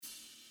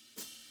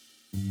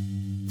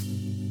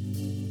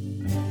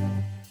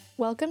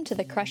Welcome to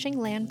the Crushing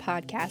Land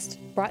podcast,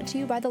 brought to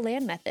you by the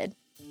Land Method.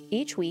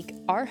 Each week,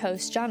 our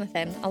host,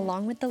 Jonathan,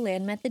 along with the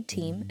Land Method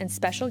team and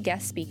special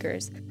guest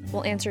speakers,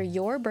 will answer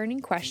your burning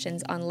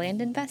questions on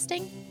land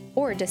investing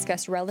or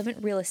discuss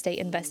relevant real estate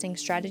investing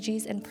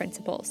strategies and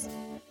principles.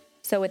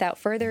 So without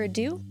further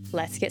ado,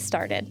 let's get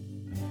started.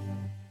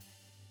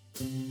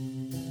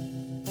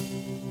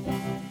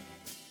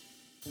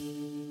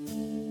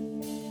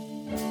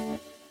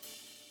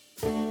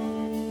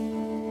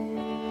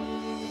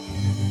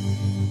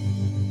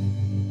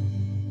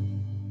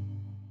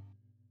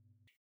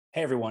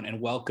 Hey, everyone, and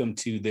welcome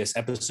to this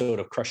episode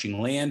of Crushing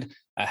Land.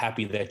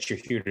 Happy that you're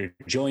here to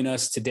join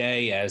us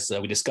today as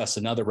we discuss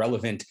another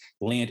relevant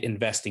land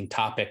investing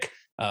topic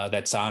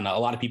that's on a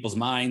lot of people's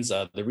minds.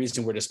 The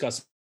reason we're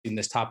discussing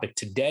this topic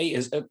today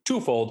is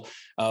twofold.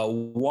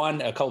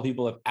 One, a couple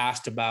people have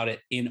asked about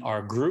it in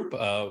our group,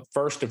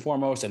 first and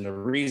foremost, and the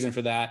reason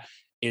for that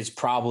is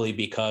probably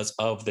because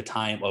of the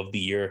time of the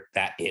year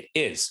that it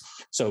is.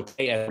 So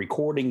today, as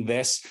recording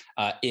this,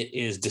 it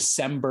is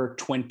December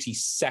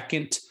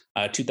 22nd,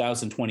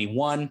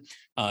 2021.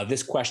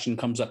 This question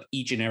comes up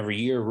each and every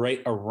year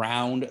right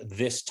around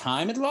this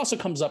time. It also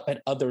comes up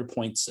at other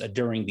points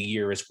during the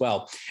year as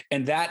well.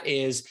 And that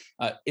is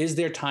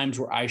there times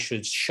where I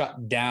should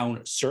shut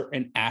down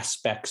certain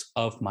aspects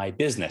of my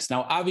business?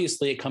 Now,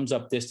 obviously, it comes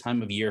up this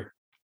time of year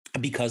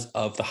because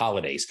of the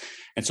holidays.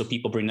 And so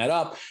people bring that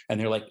up and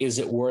they're like, is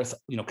it worth,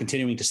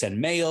 continuing to send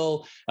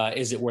mail?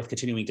 Is it worth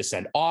continuing to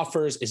send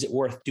offers? Is it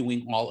worth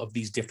doing all of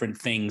these different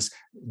things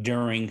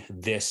during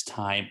this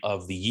time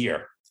of the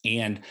year?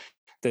 And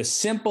the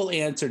simple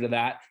answer to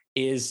that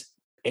is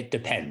it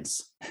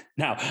depends.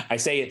 Now, I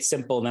say it's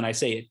simple and then I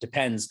say it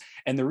depends.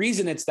 And the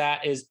reason it's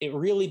that is it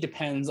really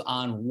depends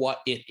on what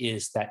it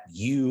is that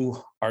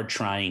you are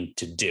trying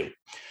to do.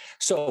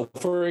 So,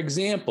 for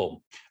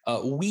example,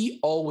 we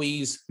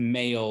always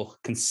mail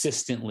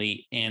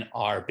consistently in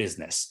our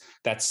business.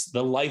 That's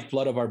the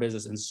lifeblood of our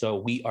business. And so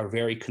we are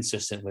very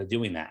consistent with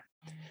doing that.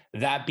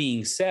 That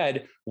being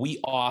said, we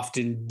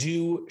often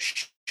do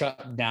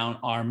shut down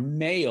our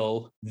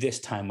mail this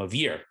time of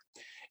year.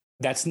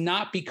 That's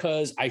not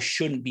because I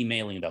shouldn't be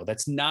mailing, though.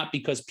 That's not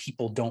because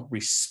people don't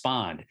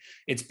respond.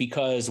 It's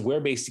because we're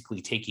basically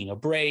taking a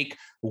break.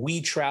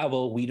 We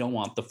travel. We don't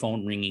want the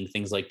phone ringing,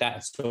 things like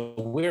that. So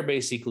we're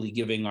basically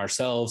giving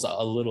ourselves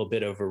a little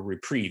bit of a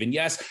reprieve. And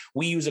yes,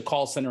 we use a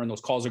call center and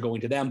those calls are going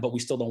to them, but we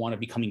still don't want to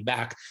be coming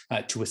back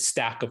to a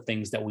stack of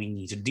things that we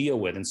need to deal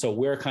with. And so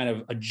we're kind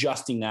of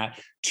adjusting that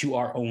to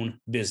our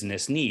own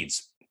business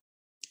needs.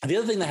 The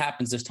other thing that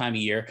happens this time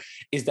of year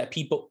is that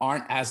people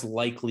aren't as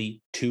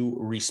likely to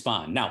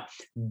respond. Now,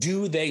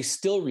 do they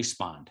still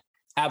respond?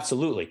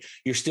 Absolutely.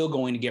 You're still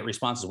going to get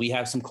responses. We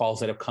have some calls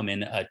that have come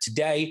in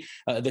today,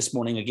 this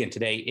morning. Again,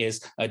 today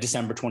is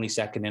December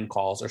 22nd and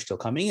calls are still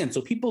coming in. So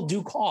people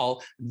do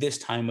call this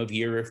time of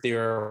year if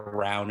they're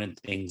around and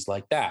things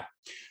like that.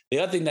 The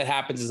other thing that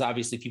happens is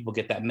obviously people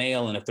get that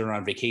mail, and if they're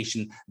on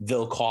vacation,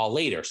 they'll call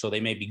later. So they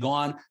may be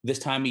gone this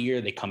time of year.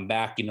 They come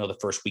back, the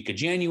first week of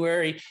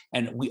January,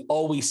 and we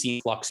always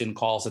see flux in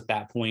calls at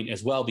that point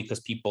as well because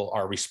people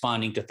are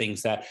responding to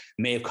things that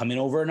may have come in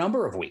over a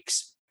number of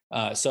weeks.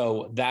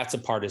 So that's a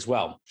part as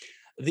well.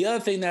 The other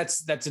thing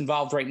that's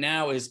involved right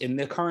now is in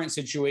the current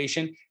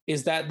situation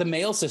is that the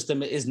mail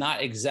system is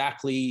not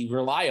exactly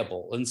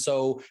reliable. And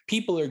so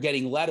people are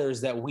getting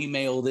letters that we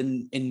mailed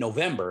in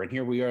November. And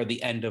here we are at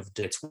the end of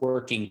it's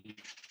working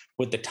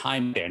with the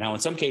time there. Now,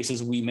 in some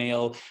cases, we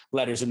mail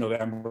letters in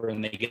November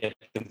and they get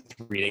them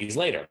 3 days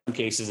later. In some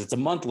cases, it's a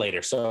month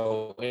later.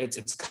 So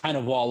it's kind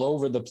of all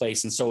over the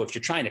place. And so if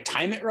you're trying to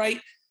time it right,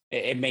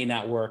 it may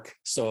not work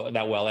so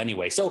that well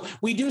anyway. So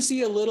we do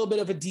see a little bit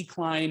of a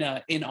decline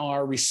in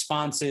our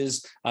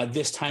responses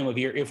this time of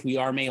year. If we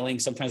are mailing,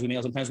 sometimes we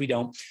mail, sometimes we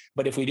don't.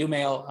 But if we do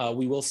mail,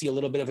 we will see a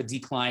little bit of a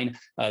decline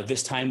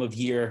this time of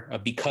year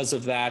because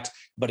of that.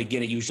 But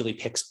again, it usually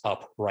picks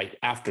up right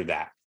after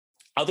that.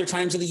 Other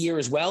times of the year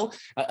as well,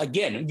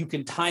 again, you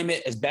can time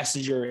it as best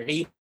as you're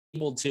able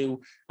to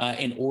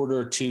in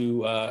order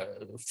to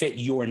fit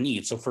your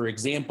needs. So for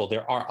example,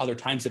 there are other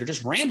times that are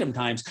just random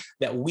times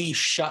that we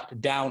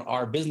shut down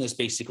our business,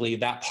 basically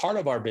that part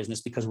of our business,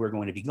 because we're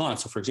going to be gone.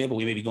 So for example,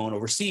 we may be going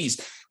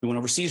overseas. We went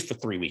overseas for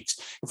 3 weeks.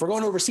 If we're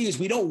going overseas,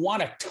 we don't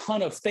want a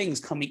ton of things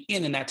coming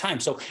in that time.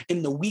 So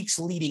in the weeks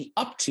leading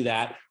up to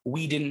that,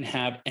 we didn't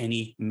have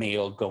any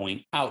mail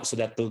going out so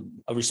that the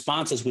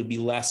responses would be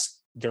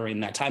less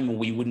during that time and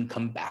we wouldn't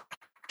come back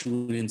to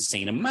an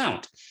insane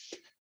amount.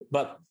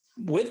 But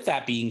with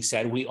that being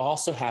said, we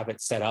also have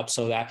it set up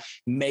so that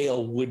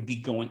mail would be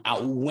going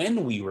out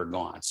when we were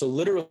gone. So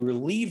literally we're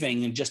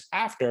leaving and just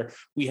after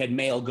we had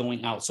mail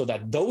going out so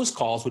that those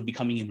calls would be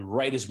coming in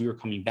right as we were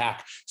coming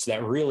back so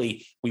that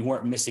really we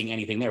weren't missing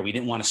anything there. We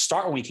didn't want to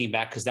start when we came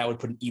back because that would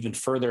put an even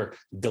further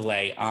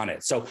delay on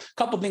it. So a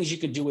couple of things you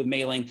can do with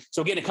mailing.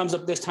 So again, it comes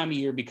up this time of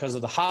year because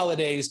of the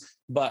holidays,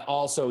 but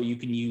also you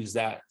can use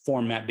that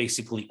format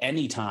basically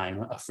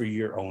anytime for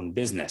your own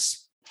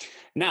business.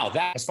 Now,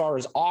 that as far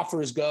as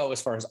offers go,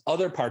 as far as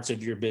other parts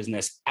of your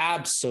business,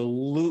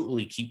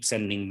 absolutely keep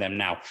sending them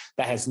now.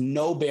 That has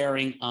no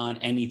bearing on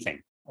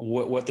anything,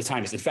 what the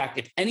time is. In fact,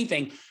 if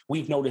anything,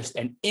 we've noticed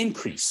an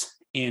increase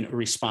in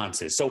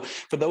responses. So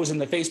for those in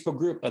the Facebook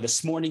group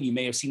this morning, you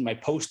may have seen my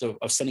post of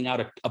sending out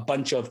a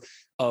bunch of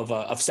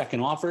second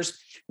offers.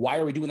 Why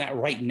are we doing that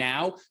right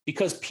now?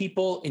 Because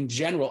people in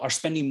general are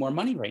spending more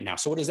money right now.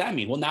 So what does that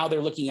mean? Well, now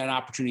they're looking at an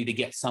opportunity to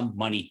get some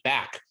money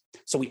back.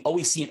 So we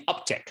always see an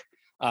uptick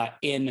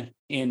in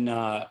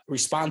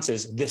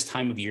responses this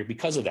time of year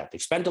because of that. They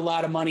spent a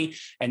lot of money,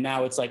 and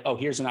now it's like, oh,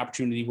 here's an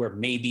opportunity where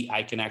maybe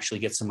I can actually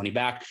get some money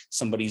back.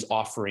 Somebody's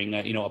offering,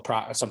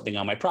 something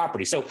on my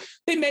property. So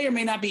they may or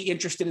may not be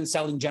interested in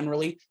selling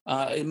generally.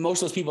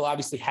 Most of those people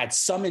obviously had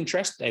some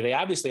interest. They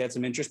obviously had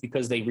some interest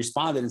because they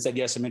responded and said,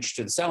 yes, I'm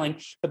interested in selling,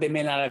 but they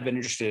may not have been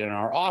interested in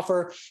our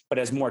offer. But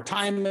as more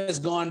time has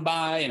gone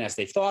by and as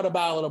they've thought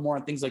about it a little more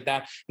and things like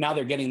that, now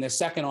they're getting this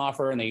second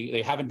offer and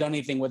they haven't done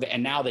anything with it.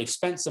 And now they've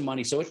spent some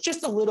money. So it's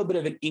just a little bit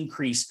of an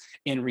increase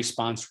in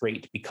response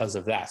rate because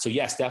of that. So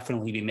yes,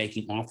 definitely be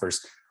making offers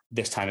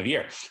this time of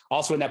year.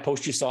 Also in that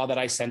post, you saw that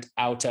I sent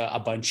out a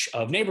bunch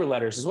of neighbor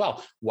letters as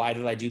well. Why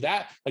did I do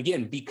that?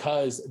 Again,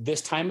 because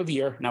this time of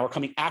year, now we're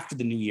coming after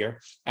the new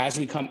year. As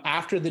we come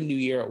after the new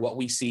year, what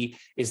we see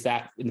is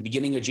that in the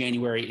beginning of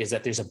January is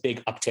that there's a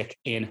big uptick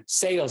in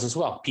sales as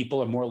well.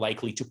 People are more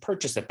likely to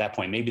purchase at that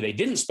point. Maybe they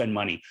didn't spend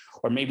money,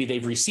 or maybe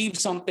they've received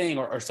something,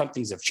 or some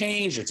things have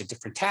changed, or it's a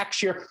different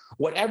tax year.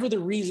 Whatever the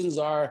reasons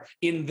are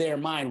in their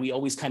mind, we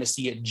always kind of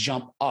see it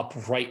jump up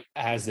right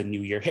as the new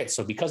year hits.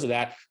 So because of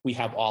that, we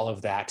have all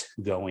of that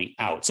going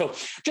out. So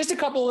just a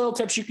couple of little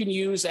tips you can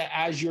use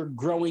as you're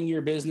growing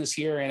your business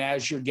here, and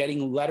as you're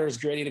getting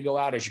letters ready to go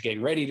out, as you're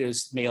getting ready to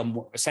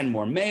send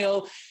more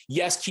mail.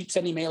 Yes, keep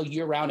sending mail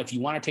year round. If you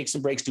want to take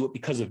some breaks, do it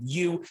because of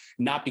you,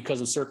 not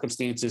because of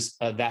circumstances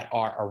that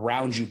are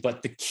around you.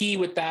 But the key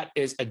with that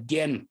is,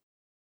 again,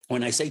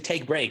 when I say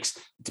take breaks,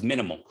 it's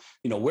minimal.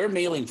 We're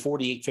mailing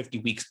 48, 50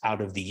 weeks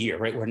out of the year,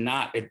 right? We're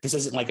not, this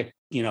isn't like a,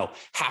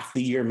 half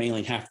the year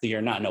mailing, half the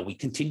year not. No, we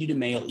continue to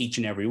mail each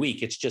and every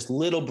week. It's just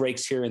little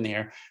breaks here and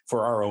there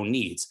for our own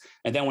needs.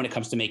 And then when it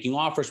comes to making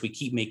offers, we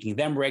keep making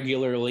them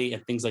regularly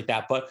and things like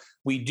that. But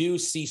we do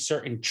see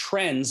certain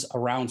trends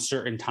around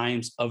certain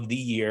times of the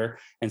year.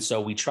 And so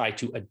we try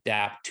to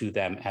adapt to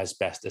them as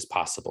best as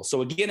possible.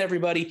 So again,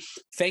 everybody,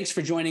 thanks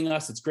for joining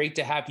us. It's great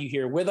to have you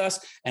here with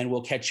us. And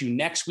we'll catch you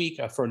next week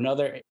for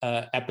another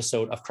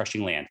episode of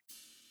Crushing Land.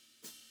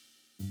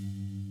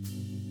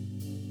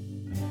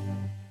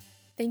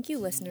 Thank you,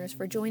 listeners,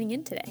 for joining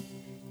in today.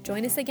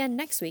 Join us again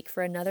next week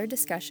for another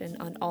discussion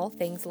on all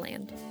things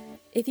land.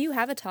 If you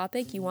have a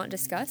topic you want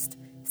discussed,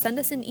 send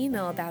us an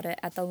email about it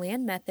at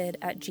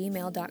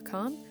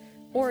thelandmethod@gmail.com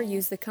or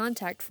use the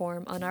contact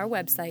form on our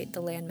website,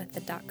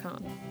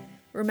 thelandmethod.com.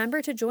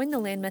 Remember to join the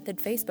Land Method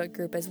Facebook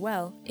group as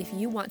well if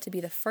you want to be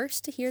the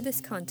first to hear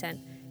this content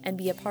and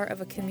be a part of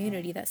a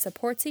community that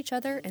supports each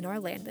other in our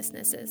land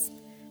businesses.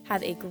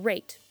 Have a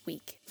great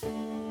week.